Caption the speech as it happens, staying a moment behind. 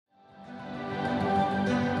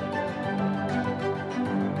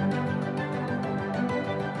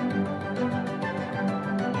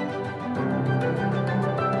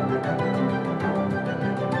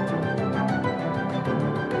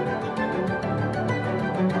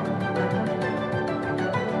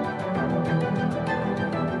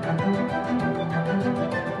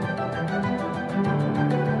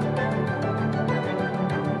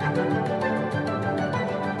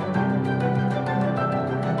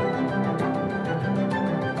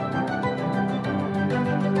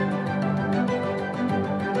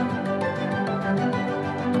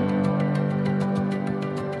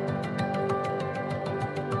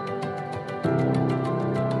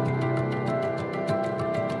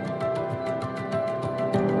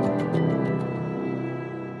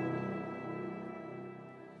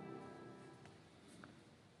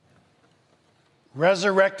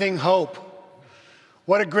Resurrecting Hope.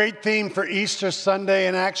 What a great theme for Easter Sunday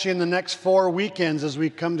and actually in the next 4 weekends as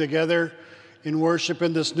we come together in worship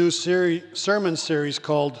in this new sermon series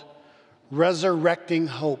called Resurrecting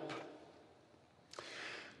Hope.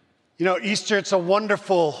 You know, Easter, it's a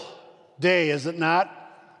wonderful day, is it not?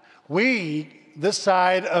 We, this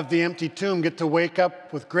side of the empty tomb, get to wake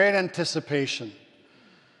up with great anticipation.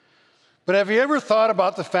 But have you ever thought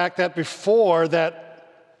about the fact that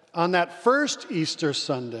on that first Easter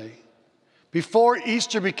Sunday, before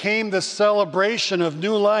Easter became the celebration of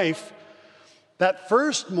new life, that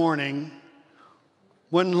first morning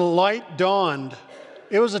when the light dawned,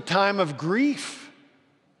 it was a time of grief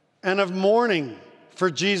and of mourning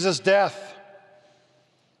for Jesus' death.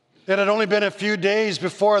 It had only been a few days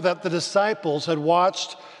before that the disciples had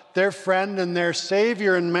watched their friend and their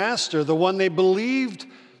Savior and Master, the one they believed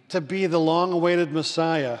to be the long-awaited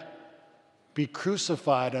Messiah, be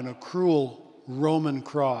crucified on a cruel Roman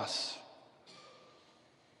cross.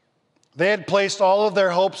 They had placed all of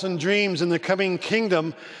their hopes and dreams in the coming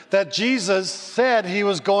kingdom that Jesus said he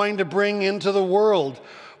was going to bring into the world.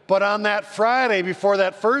 But on that Friday before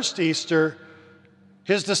that first Easter,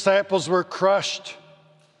 his disciples were crushed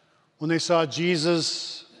when they saw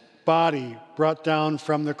Jesus' body brought down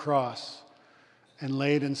from the cross and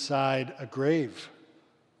laid inside a grave.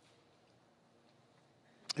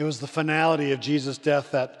 It was the finality of Jesus'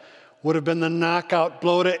 death that would have been the knockout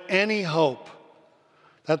blow to any hope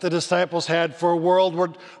that the disciples had for a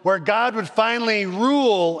world where God would finally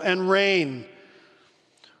rule and reign,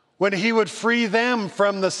 when he would free them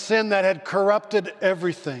from the sin that had corrupted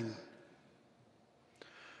everything.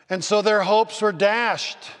 And so their hopes were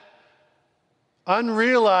dashed,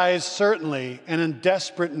 unrealized certainly, and in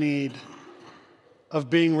desperate need of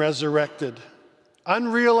being resurrected.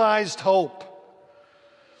 Unrealized hope.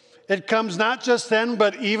 It comes not just then,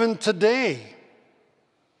 but even today.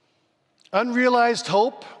 Unrealized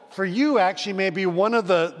hope for you actually may be one of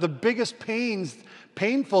the biggest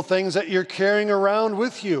painful things that you're carrying around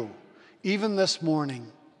with you, even this morning.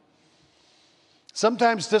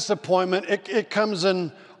 Sometimes disappointment, it comes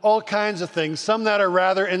in all kinds of things, some that are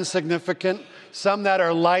rather insignificant, some that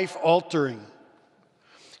are life-altering.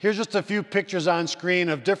 Here's just a few pictures on screen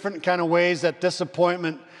of different kind of ways that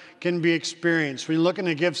disappointment can be experienced. When you're looking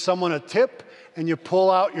to give someone a tip and you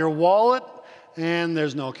pull out your wallet and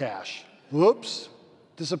there's no cash. Whoops,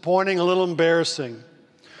 disappointing, a little embarrassing.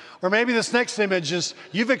 Or maybe this next image is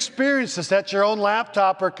you've experienced this at your own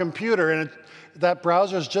laptop or computer and that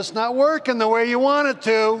browser is just not working the way you want it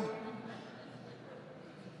to.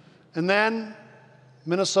 And then,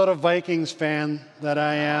 Minnesota Vikings fan that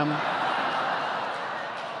I am,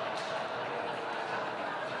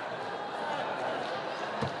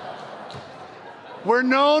 we're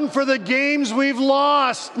known for the games we've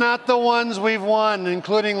lost, not the ones we've won,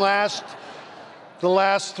 including the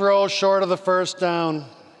last throw short of the first down.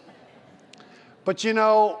 But you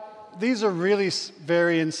know, these are really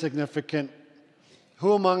very insignificant.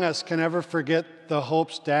 Who among us can ever forget the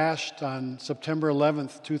hopes dashed on September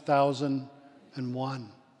 11th, 2001?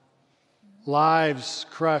 Lives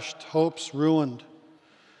crushed, hopes ruined.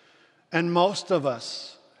 And most of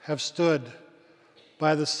us have stood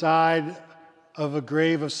by the side of a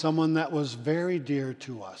grave of someone that was very dear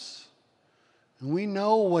to us. And we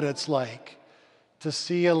know what it's like to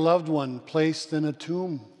see a loved one placed in a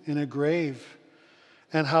tomb, in a grave,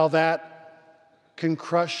 and how that can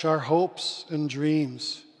crush our hopes and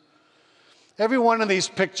dreams. Every one of these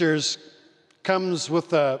pictures comes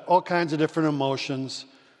with all kinds of different emotions.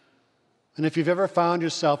 And if you've ever found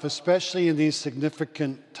yourself, especially in these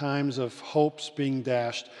significant times of hopes being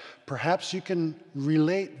dashed, perhaps you can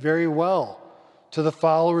relate very well to the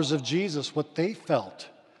followers of Jesus, what they felt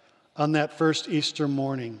on that first Easter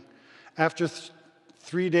morning. After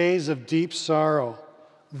 3 days of deep sorrow,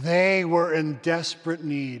 they were in desperate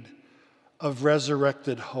need of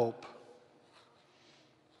resurrected hope.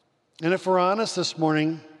 And if we're honest this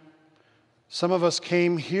morning, some of us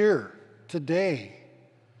came here today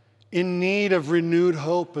in need of renewed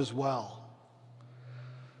hope as well.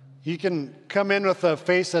 You can come in with a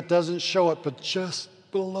face that doesn't show it, but just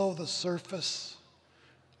below the surface,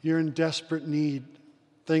 you're in desperate need.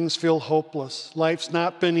 Things feel hopeless. Life's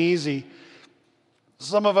not been easy.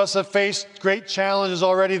 Some of us have faced great challenges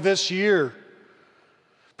already this year.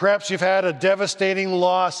 Perhaps you've had a devastating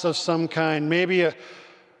loss of some kind. Maybe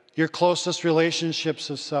your closest relationships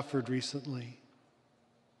have suffered recently.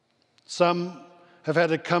 Some have had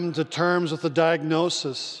to come to terms with a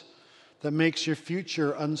diagnosis that makes your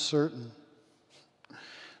future uncertain.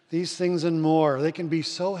 These things and more, they can be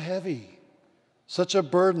so heavy, Such a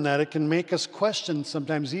burden that it can make us question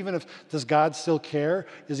sometimes, even if, does God still care?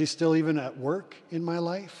 Is he still even at work in my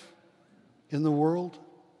life, in the world?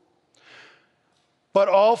 But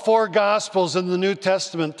all four Gospels in the New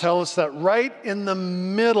Testament tell us that right in the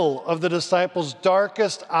middle of the disciples'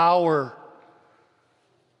 darkest hour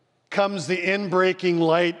comes the inbreaking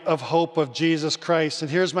light of hope of Jesus Christ.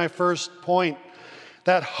 And here's my first point,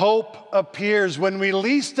 that hope appears when we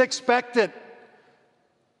least expect it,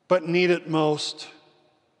 but need it most.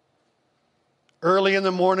 Early in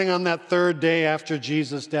the morning on that third day after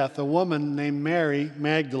Jesus' death, a woman named Mary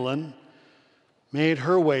Magdalene made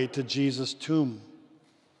her way to Jesus' tomb.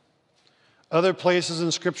 Other places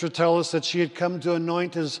in Scripture tell us that she had come to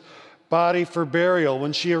anoint his body for burial.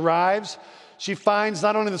 When she arrives, she finds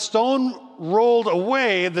not only the stone rolled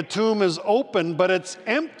away, the tomb is open, but it's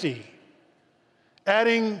empty.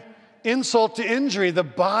 Adding insult to injury, the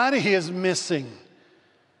body is missing.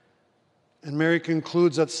 And Mary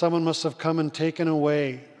concludes that someone must have come and taken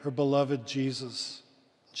away her beloved Jesus.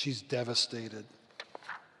 She's devastated.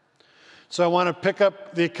 So I want to pick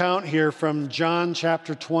up the account here from John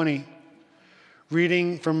chapter 20,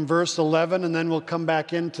 reading from verse 11, and then we'll come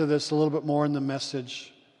back into this a little bit more in the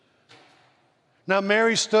message. Now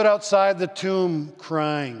Mary stood outside the tomb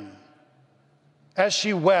crying. As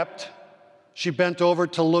she wept, she bent over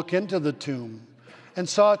to look into the tomb and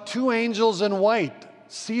saw two angels in white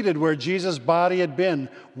seated where Jesus' body had been,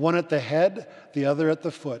 one at the head, the other at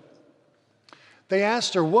the foot. They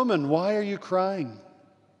asked her, "Woman, why are you crying?"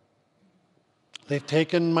 "They've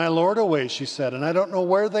taken my Lord away," she said, "and I don't know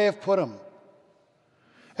where they have put him."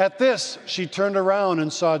 At this, she turned around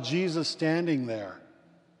and saw Jesus standing there,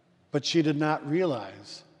 but she did not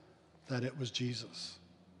realize that it was Jesus.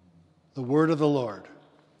 The word of the Lord.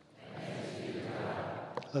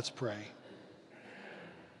 Let's pray.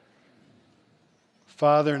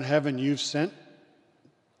 Father in heaven, you've sent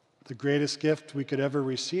the greatest gift we could ever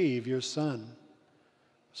receive, your Son.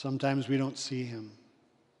 Sometimes we don't see him.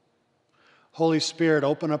 Holy Spirit,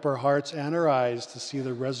 open up our hearts and our eyes to see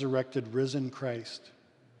the resurrected, risen Christ.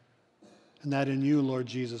 And that in you, Lord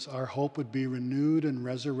Jesus, our hope would be renewed and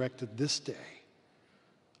resurrected this day.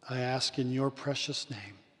 I ask in your precious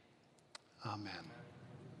name. Amen.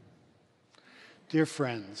 Dear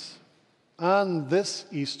friends, on this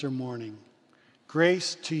Easter morning,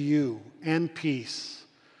 grace to you and peace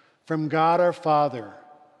from God our Father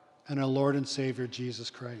and our Lord and Savior Jesus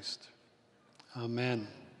Christ. Amen.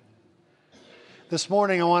 This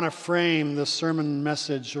morning I want to frame the sermon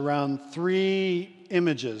message around three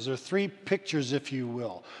images, or three pictures, if you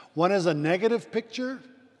will. One is a negative picture,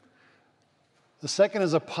 the second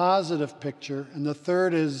is a positive picture, and the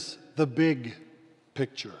third is the big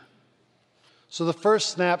picture. So the first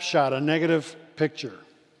snapshot, a negative picture.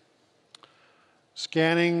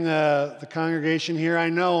 Scanning the congregation here, I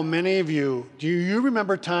know many of you, do you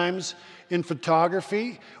remember times in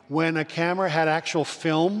photography when a camera had actual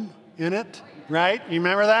film in it, right? You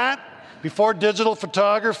remember that? Before digital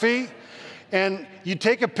photography? And you'd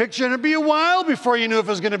take a picture and it'd be a while before you knew if it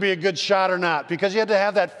was going to be a good shot or not, because you had to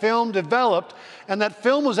have that film developed, and that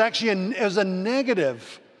film was actually a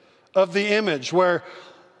negative of the image, where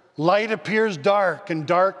light appears dark and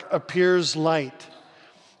dark appears light.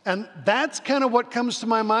 And that's kind of what comes to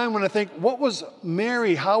my mind when I think, what was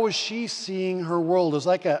Mary? How was she seeing her world? It's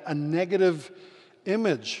like a negative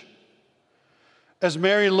image. As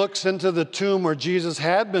Mary looks into the tomb where Jesus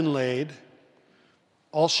had been laid,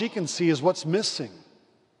 all she can see is what's missing.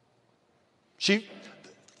 She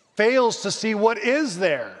fails to see what is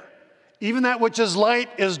there. Even that which is light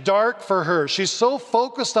is dark for her. She's so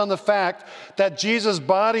focused on the fact that Jesus'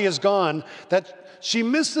 body is gone that she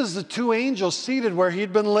misses the two angels seated where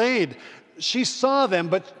he'd been laid. She saw them,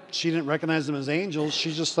 but she didn't recognize them as angels.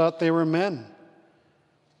 She just thought they were men.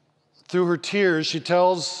 Through her tears, she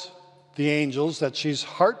tells the angels that she's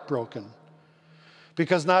heartbroken,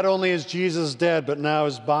 because not only is Jesus dead, but now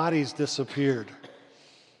his body's disappeared.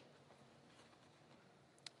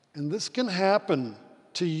 And this can happen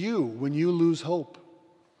to you when you lose hope.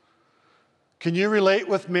 Can you relate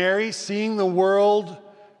with Mary, seeing the world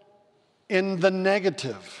in the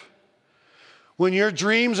negative? When your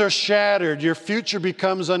dreams are shattered, your future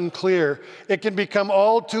becomes unclear, it can become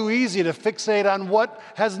all too easy to fixate on what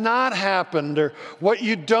has not happened, or what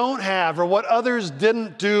you don't have, or what others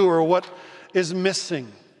didn't do, or what is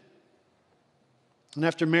missing. And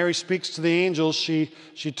after Mary speaks to the angels, she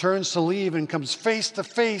turns to leave and comes face to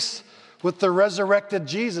face with the resurrected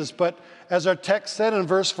Jesus. But as our text said in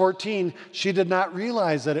verse 14, she did not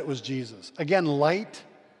realize that it was Jesus. Again, light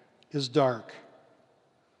is dark.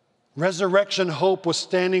 Resurrection hope was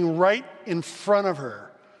standing right in front of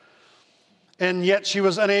her. And yet she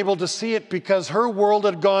was unable to see it because her world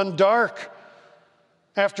had gone dark.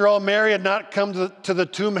 After all, Mary had not come to the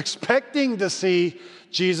tomb expecting to see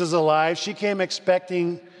Jesus alive. She came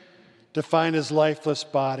expecting to find his lifeless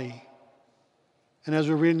body. And as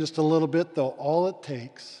we're reading just a little bit, though, all it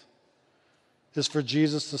takes is for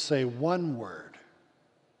Jesus to say one word.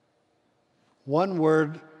 One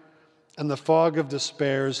word, and the fog of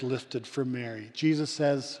despair is lifted for Mary. Jesus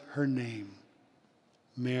says her name,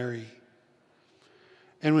 Mary.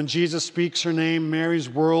 And when Jesus speaks her name, Mary's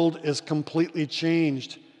world is completely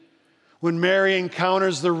changed. When Mary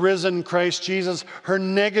encounters the risen Christ Jesus, her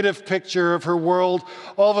negative picture of her world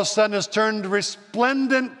all of a sudden is turned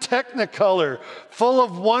resplendent technicolor, full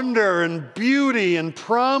of wonder and beauty and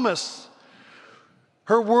promise.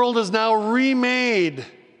 Her world is now remade,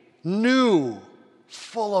 new,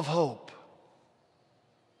 full of hope.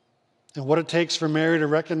 And what it takes for Mary to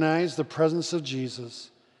recognize the presence of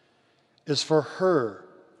Jesus is for her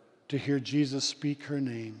to hear Jesus speak her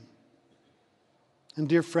name. And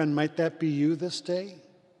dear friend, might that be you this day?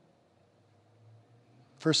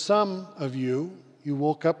 For some of you, you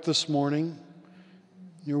woke up this morning,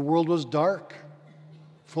 your world was dark,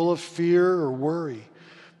 full of fear or worry.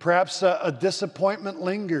 Perhaps a disappointment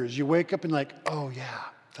lingers. You wake up and like, oh yeah,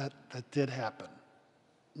 that did happen.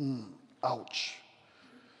 Ouch.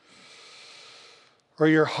 Or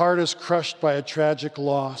your heart is crushed by a tragic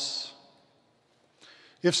loss.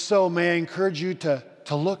 If so, may I encourage you to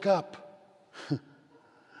look up.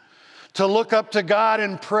 To look up to God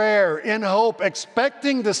in prayer, in hope,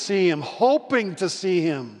 expecting to see him, hoping to see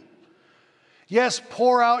him. Yes,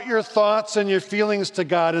 pour out your thoughts and your feelings to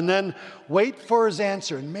God and then wait for his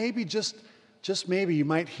answer. And maybe, just maybe, you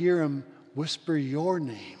might hear him whisper your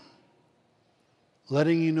name,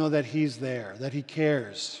 letting you know that he's there, that he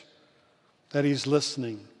cares, that he's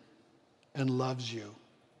listening and loves you.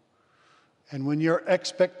 And when your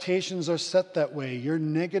expectations are set that way, your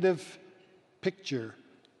negative picture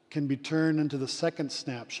can be turned into the second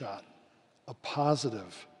snapshot, a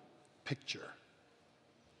positive picture.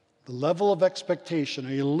 The level of expectation,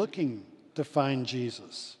 are you looking to find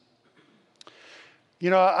Jesus? You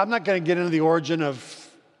know, I'm not going to get into the origin of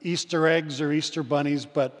Easter eggs or Easter bunnies,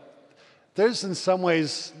 but there's in some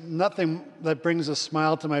ways nothing that brings a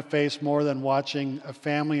smile to my face more than watching a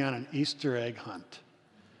family on an Easter egg hunt.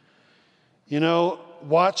 You know,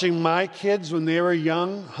 watching my kids when they were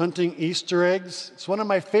young hunting Easter eggs, it's one of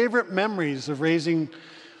my favorite memories of raising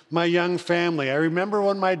my young family. I remember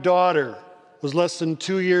when my daughter was less than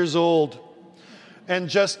 2 years old, and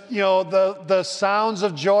just, you know, the sounds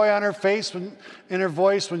of joy on her face, in her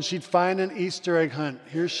voice when she'd find an Easter egg hunt.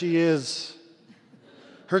 Here she is.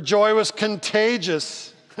 Her joy was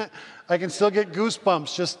contagious. I can still get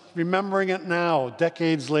goosebumps just remembering it now,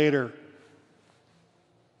 decades later.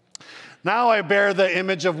 Now I bear the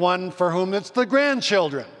image of one for whom it's the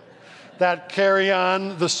grandchildren that carry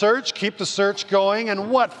on the search, keep the search going,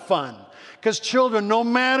 and what fun. Because children, no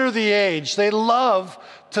matter the age, they love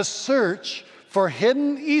to search for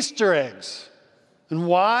hidden Easter eggs. And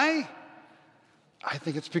why? I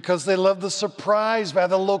think it's because they love the surprise by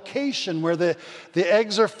the location where the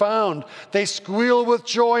eggs are found. They squeal with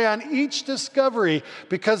joy on each discovery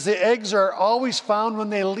because the eggs are always found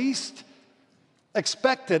when they least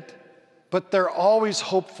expect it, but they're always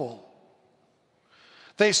hopeful.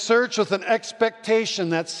 They search with an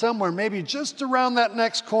expectation that somewhere, maybe just around that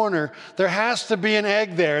next corner, there has to be an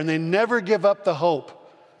egg there, and they never give up the hope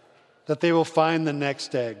that they will find the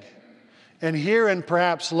next egg. And herein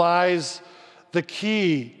perhaps lies the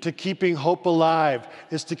key to keeping hope alive,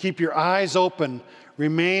 is to keep your eyes open,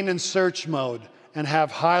 remain in search mode, and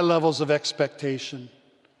have high levels of expectation,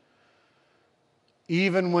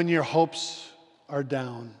 even when your hopes are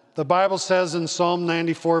down. The Bible says in Psalm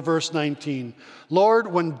 94, verse 19,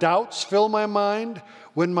 Lord, when doubts fill my mind,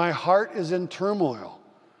 when my heart is in turmoil,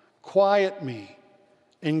 quiet me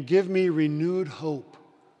and give me renewed hope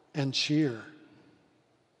and cheer.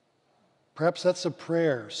 Perhaps that's a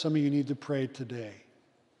prayer some of you need to pray today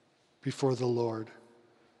before the Lord.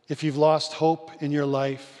 If you've lost hope in your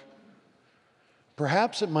life,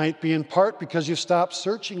 perhaps it might be in part because you've stopped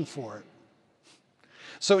searching for it.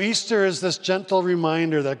 So Easter is this gentle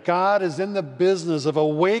reminder that God is in the business of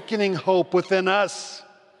awakening hope within us.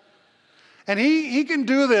 And he can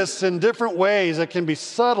do this in different ways that can be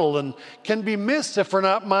subtle and can be missed if we're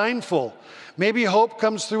not mindful. Maybe hope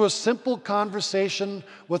comes through a simple conversation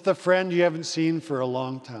with a friend you haven't seen for a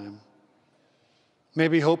long time.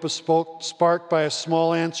 Maybe hope is sparked by a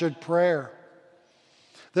small answered prayer.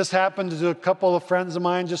 This happened to a couple of friends of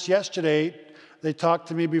mine just yesterday. They talked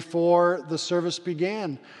to me before the service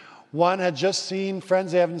began. One had just seen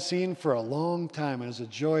friends they haven't seen for a long time. It was a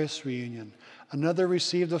joyous reunion. Another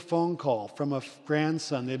received a phone call from a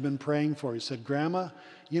grandson they'd been praying for. He said, "Grandma,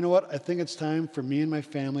 you know what? I think it's time for me and my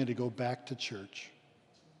family to go back to church."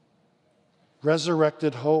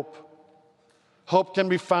 Resurrected hope. Hope can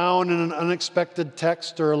be found in an unexpected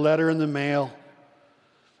text or a letter in the mail.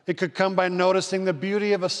 It could come by noticing the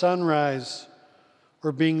beauty of a sunrise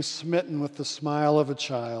or being smitten with the smile of a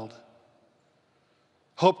child.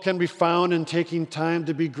 Hope can be found in taking time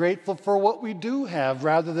to be grateful for what we do have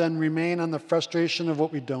rather than remain on the frustration of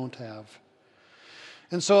what we don't have.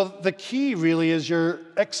 And so the key really is your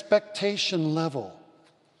expectation level.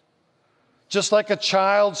 Just like a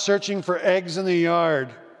child searching for eggs in the yard,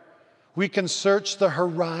 we can search the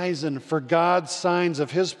horizon for God's signs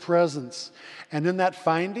of His presence. And in that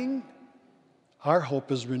finding, our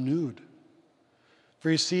hope is renewed. For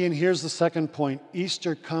you see, and here's the second point,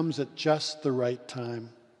 Easter comes at just the right time.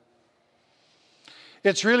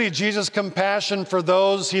 It's really Jesus' compassion for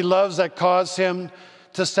those He loves that cause Him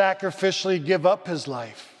to sacrificially give up His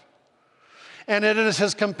life. And it is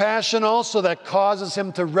His compassion also that causes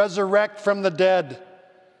Him to resurrect from the dead.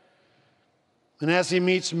 And as He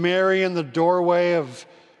meets Mary in the doorway of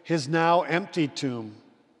His now empty tomb,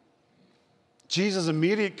 Jesus'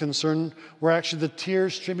 immediate concern were actually the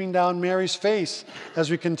tears streaming down Mary's face. As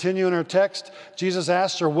we continue in our text, Jesus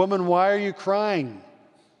asked her, "Woman, why are you crying?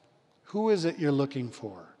 Who is it you're looking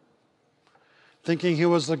for?" Thinking he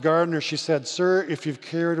was the gardener, she said, "Sir, if you've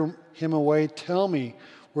carried him away, tell me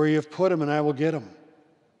where you've put him and I will get him."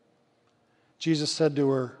 Jesus said to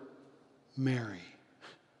her, "Mary."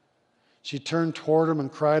 She turned toward him and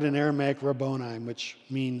cried in Aramaic, "Rabboni," which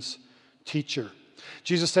means teacher.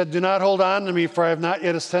 Jesus said, "Do not hold on to me, for I have not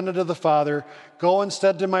yet ascended to the Father. Go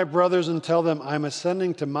instead to my brothers and tell them, I'm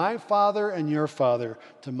ascending to my Father and your Father,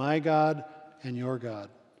 to my God and your God."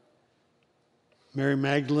 Mary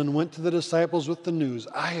Magdalene went to the disciples with the news,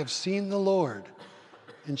 "I have seen the Lord."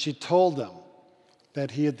 And she told them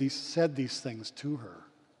that He had said these things to her.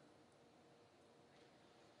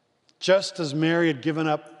 Just as Mary had given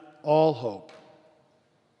up all hope,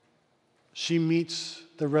 she meets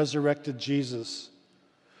the resurrected Jesus,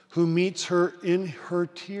 who meets her in her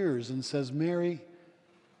tears and says, "Mary,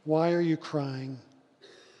 why are you crying?"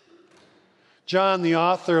 John, the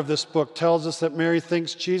author of this book, tells us that Mary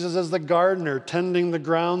thinks Jesus is the gardener tending the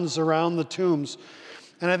grounds around the tombs.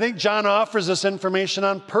 And I think John offers this information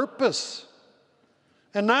on purpose.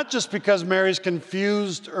 And not just because Mary's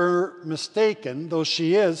confused or mistaken, though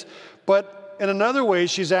she is, but in another way,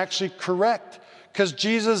 she's actually correct, because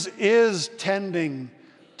Jesus is tending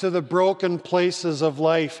to the broken places of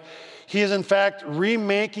life. He is, in fact,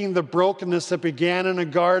 remaking the brokenness that began in a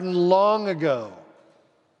garden long ago,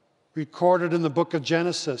 recorded in the book of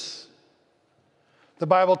Genesis. The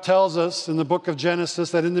Bible tells us in the book of Genesis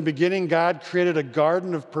that in the beginning, God created a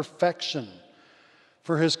garden of perfection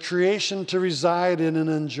for His creation to reside in and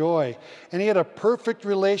enjoy. And He had a perfect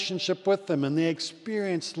relationship with them, and they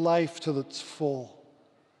experienced life to its full.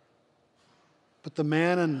 But the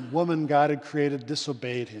man and woman God had created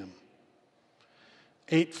disobeyed Him,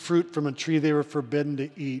 ate fruit from a tree they were forbidden to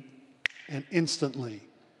eat, and instantly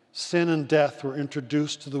sin and death were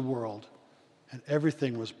introduced to the world, and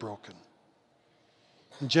everything was broken.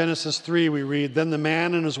 In Genesis 3, we read, "Then the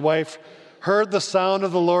man and his wife heard the sound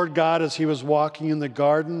of the Lord God as He was walking in the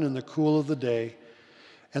garden in the cool of the day,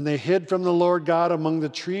 and they hid from the Lord God among the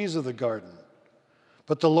trees of the garden.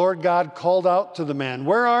 But the Lord God called out to the man,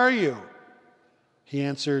 'Where are you?' He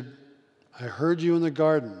answered, 'I heard you in the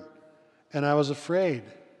garden, and I was afraid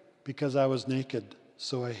because I was naked,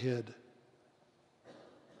 so I hid.'"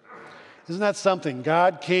 Isn't that something?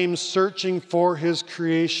 God came searching for His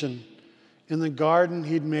creation in the garden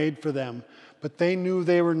He'd made for them, but they knew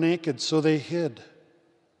they were naked, so they hid.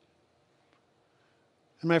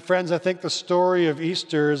 And my friends, I think the story of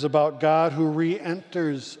Easter is about God who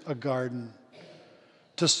re-enters a garden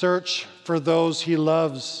to search for those He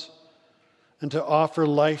loves and to offer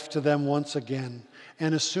life to them once again.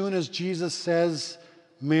 And as soon as Jesus says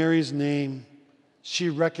Mary's name, she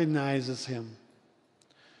recognizes Him,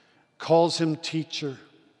 calls Him teacher,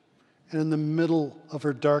 and in the middle of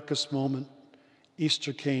her darkest moment,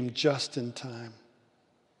 Easter came just in time.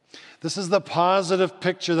 This is the positive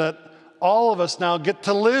picture that all of us now get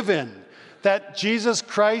to live in, that Jesus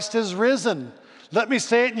Christ is risen. Let me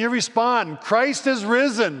say it and you respond. Christ is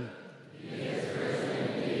risen. He is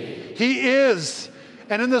risen indeed. He is.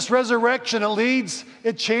 And in this resurrection,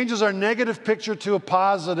 it changes our negative picture to a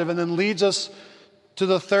positive and then leads us to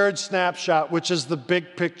the third snapshot, which is the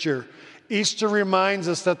big picture. Easter reminds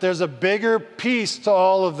us that there's a bigger piece to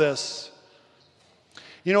all of this.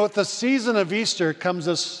 You know, with the season of Easter comes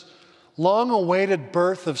this long-awaited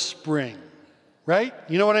birth of spring, right?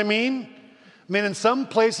 You know what I mean? I mean, in some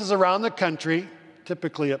places around the country,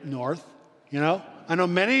 typically up north, I know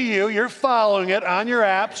many of you're following it on your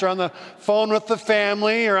apps or on the phone with the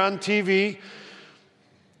family or on TV.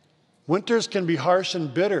 Winters can be harsh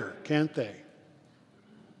and bitter, can't they?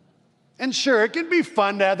 And sure, it can be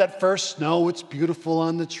fun to have that first snow. It's beautiful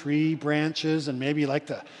on the tree branches, and maybe you like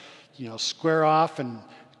to, square off and,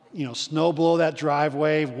 snow blow that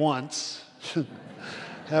driveway once.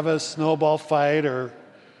 Have a snowball fight or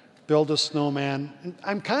build a snowman. And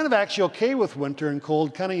I'm kind of actually okay with winter and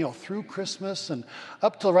cold, kind of, through Christmas and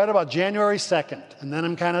up till right about January 2nd, and then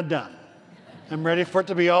I'm kind of done. I'm ready for it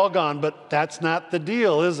to be all gone, but that's not the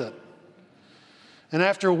deal, is it? And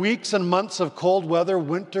after weeks and months of cold weather,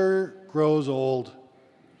 winter grows old.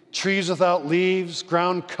 Trees without leaves,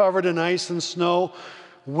 ground covered in ice and snow,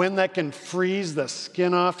 wind that can freeze the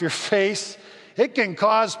skin off your face. It can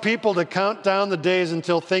cause people to count down the days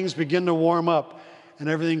until things begin to warm up and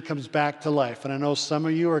everything comes back to life. And I know some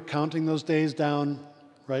of you are counting those days down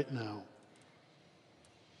right now.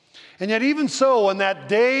 And yet even so, on that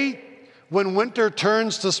day when winter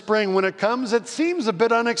turns to spring, when it comes, it seems a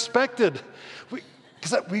bit unexpected.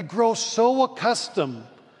 Because we grow so accustomed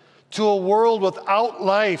to a world without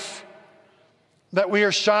life that we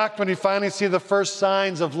are shocked when we finally see the first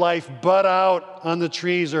signs of life bud out on the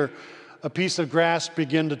trees or a piece of grass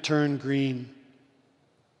begin to turn green.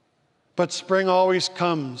 But spring always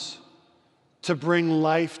comes to bring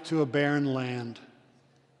life to a barren land.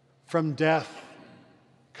 From death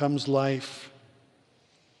comes life.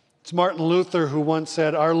 It's Martin Luther who once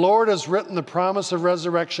said, "Our Lord has written the promise of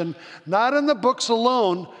resurrection, not in the books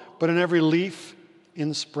alone, but in every leaf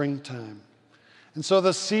in springtime." And so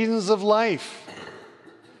the seasons of life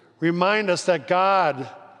remind us that God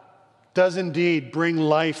does indeed bring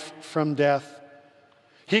life from death.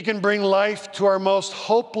 He can bring life to our most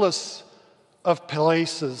hopeless of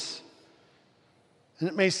places. And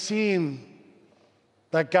it may seem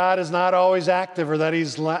that God is not always active or that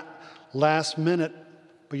he's last minute,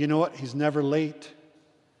 but you know what? He's never late.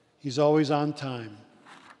 He's always on time,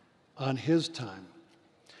 on his time.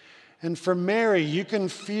 And for Mary, you can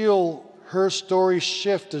feel her story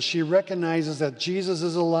shift as she recognizes that Jesus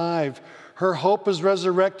is alive. Her hope is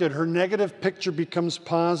resurrected. Her negative picture becomes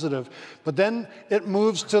positive. But then it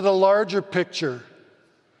moves to the larger picture.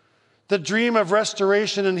 The dream of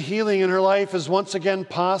restoration and healing in her life is once again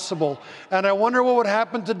possible. And I wonder what would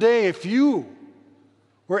happen today if you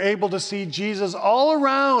were able to see Jesus all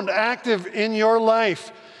around active in your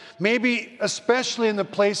life, maybe especially in the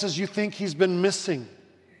places you think he's been missing.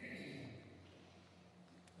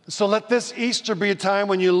 So let this Easter be a time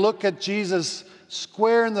when you look at Jesus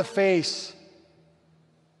square in the face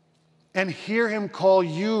and hear him call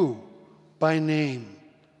you by name,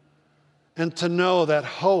 and to know that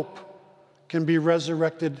hope can be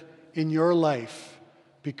resurrected in your life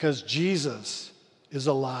because Jesus is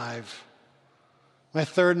alive. My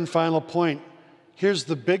third and final point, here's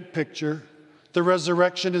the big picture. The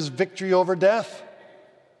resurrection is victory over death.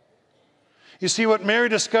 You see, what Mary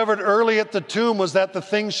discovered early at the tomb was that the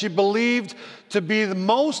thing she believed to be the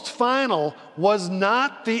most final was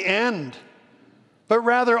not the end, but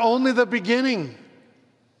rather only the beginning.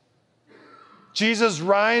 Jesus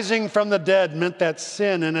rising from the dead meant that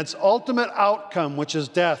sin and its ultimate outcome, which is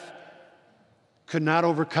death, could not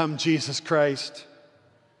overcome Jesus Christ.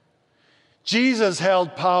 Jesus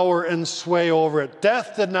held power and sway over it.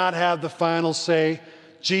 Death did not have the final say.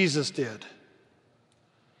 Jesus did.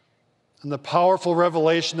 And the powerful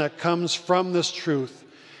revelation that comes from this truth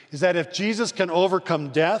is that if Jesus can overcome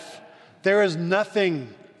death, there is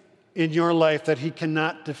nothing in your life that he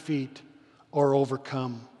cannot defeat or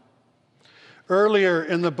overcome. Earlier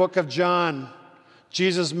in the book of John,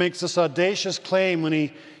 Jesus makes this audacious claim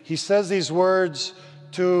when he says these words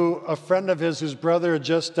to a friend of his whose brother had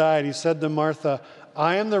just died. He said to Martha,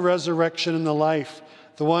 "I am the resurrection and the life.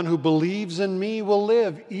 The one who believes in me will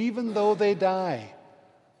live even though they die."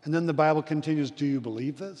 And then the Bible continues, do you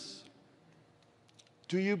believe this?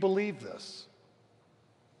 Do you believe this?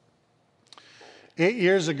 8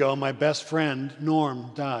 years ago, my best friend, Norm,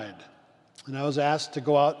 died. And I was asked to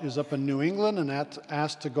go out. He was up in New England and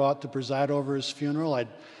asked to go out to preside over his funeral. I'd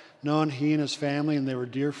known he and his family, and they were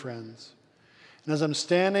dear friends. And as I'm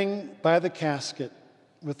standing by the casket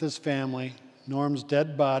with his family, Norm's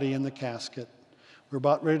dead body in the casket, we're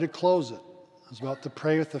about ready to close it. I was about to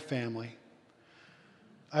pray with the family.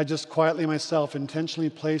 I just quietly myself intentionally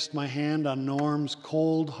placed my hand on Norm's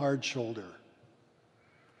cold, hard shoulder.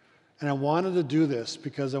 And I wanted to do this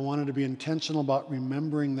because I wanted to be intentional about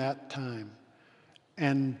remembering that time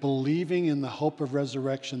and believing in the hope of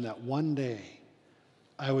resurrection that one day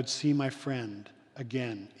I would see my friend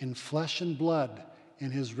again in flesh and blood in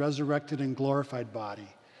his resurrected and glorified body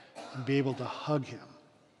and be able to hug him,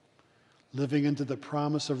 living into the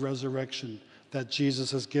promise of resurrection that Jesus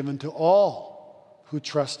has given to all who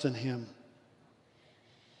trust in him.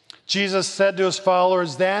 Jesus said to his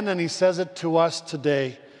followers then, and he says it to us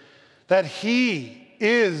today, that he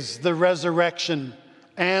is the resurrection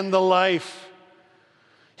and the life.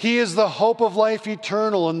 He is the hope of life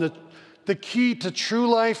eternal and the key to true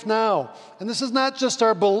life now. And this is not just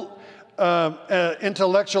our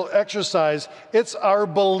intellectual exercise, it's our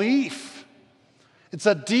belief. It's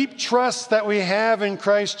a deep trust that we have in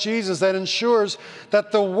Christ Jesus that ensures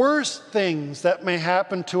that the worst things that may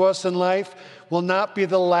happen to us in life will not be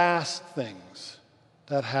the last things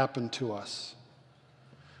that happen to us.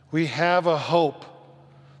 We have a hope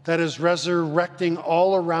that is resurrecting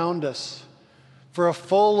all around us for a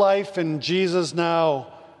full life in Jesus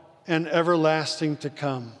now and everlasting to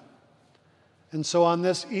come. And so on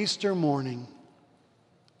this Easter morning,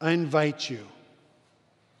 I invite you,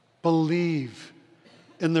 believe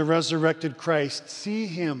in the resurrected Christ. See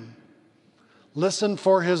him. Listen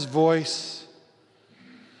for his voice.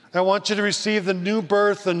 I want you to receive the new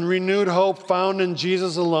birth and renewed hope found in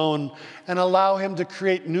Jesus alone and allow him to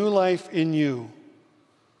create new life in you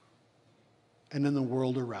and in the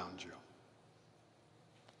world around you.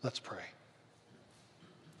 Let's pray.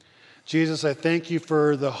 Jesus, I thank you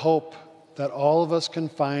for the hope that all of us can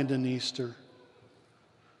find in Easter.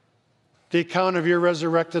 The account of your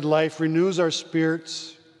resurrected life renews our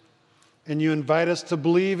spirits, and you invite us to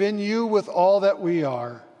believe in you with all that we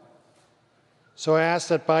are. So I ask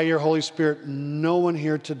that by your Holy Spirit, no one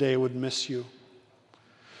here today would miss you,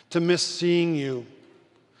 to miss seeing you,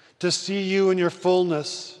 to see you in your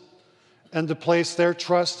fullness, and to place their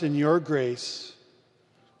trust in your grace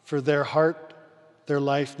for their heart, their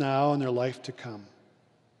life now, and their life to come.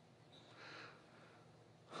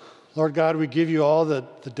 Lord God, we give you all the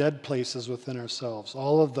dead places within ourselves,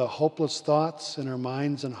 all of the hopeless thoughts in our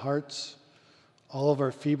minds and hearts, all of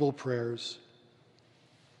our feeble prayers.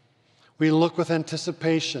 We look with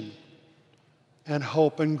anticipation and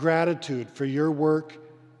hope and gratitude for your work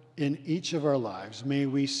in each of our lives. May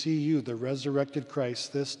we see you, the resurrected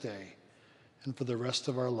Christ, this day and for the rest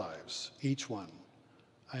of our lives, each one.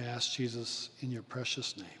 I ask Jesus in your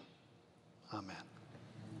precious name.